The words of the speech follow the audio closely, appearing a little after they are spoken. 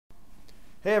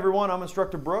Hey everyone, I'm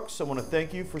Instructor Brooks. I want to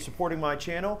thank you for supporting my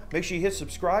channel. Make sure you hit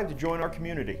subscribe to join our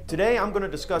community. Today I'm going to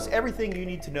discuss everything you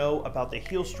need to know about the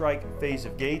heel strike phase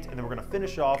of gait, and then we're going to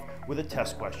finish off with a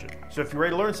test question. So if you're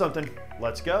ready to learn something,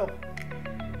 let's go.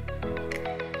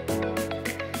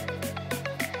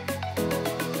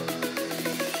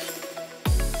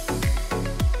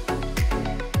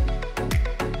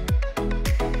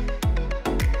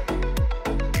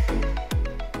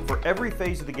 For every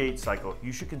phase of the gait cycle,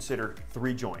 you should consider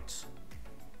 3 joints: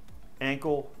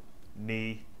 ankle,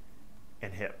 knee,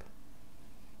 and hip.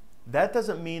 That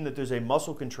doesn't mean that there's a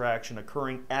muscle contraction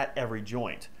occurring at every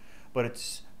joint, but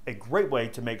it's a great way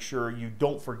to make sure you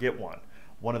don't forget one.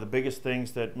 One of the biggest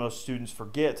things that most students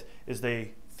forget is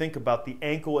they think about the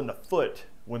ankle and the foot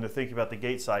when they're thinking about the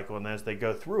gait cycle, and as they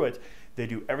go through it, they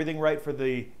do everything right for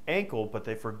the ankle, but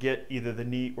they forget either the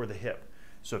knee or the hip.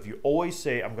 So if you always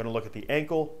say, I'm going to look at the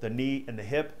ankle, the knee, and the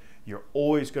hip, you're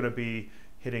always going to be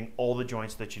hitting all the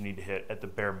joints that you need to hit at the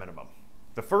bare minimum.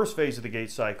 The first phase of the gait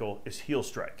cycle is heel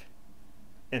strike.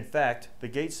 In fact, the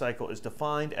gait cycle is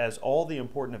defined as all the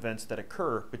important events that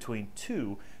occur between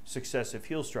 2 successive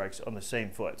heel strikes on the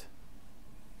same foot.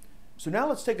 So now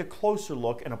let's take a closer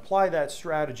look and apply that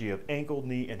strategy of ankle,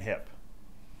 knee, and hip.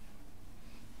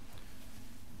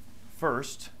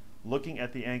 First, looking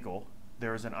at the ankle,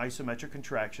 there is an isometric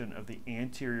contraction of the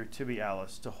anterior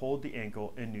tibialis to hold the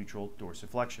ankle in neutral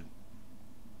dorsiflexion.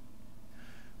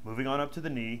 Moving on up to the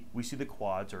knee, we see the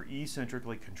quads are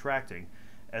eccentrically contracting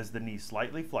as the knee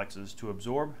slightly flexes to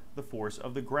absorb the force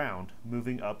of the ground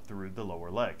moving up through the lower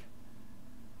leg.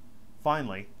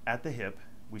 Finally, at the hip,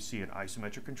 we see an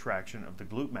isometric contraction of the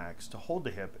glute max to hold the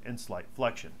hip in slight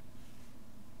flexion.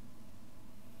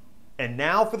 And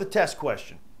now for the test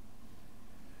question.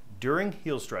 During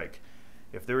heel strike,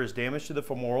 if there is damage to the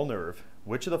femoral nerve,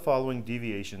 which of the following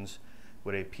deviations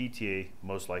would a PTA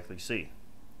most likely see?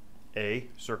 A.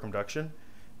 Circumduction,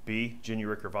 B. Genu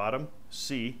Recurvatum,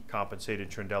 C. Compensated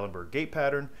Trendelenburg gait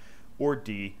pattern, or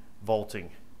D.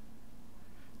 Vaulting.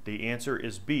 The answer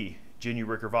is B. Genu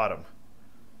Recurvatum.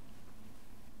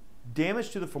 Damage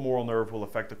to the femoral nerve will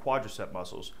affect the quadricep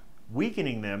muscles,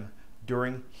 weakening them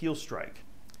during heel strike.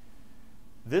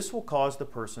 This will cause the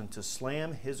person to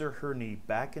slam his or her knee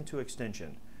back into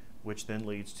extension, which then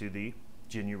leads to the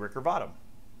Genu Recurvatum.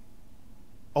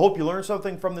 I hope you learned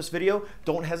something from this video.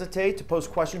 Don't hesitate to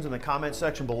post questions in the comment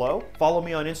section below. Follow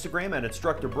me on Instagram at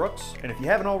Instructor Brooks. And if you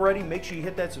haven't already, make sure you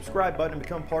hit that subscribe button and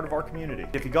become part of our community.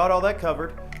 If you got all that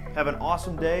covered, have an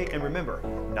awesome day, and remember,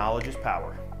 knowledge is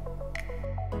power.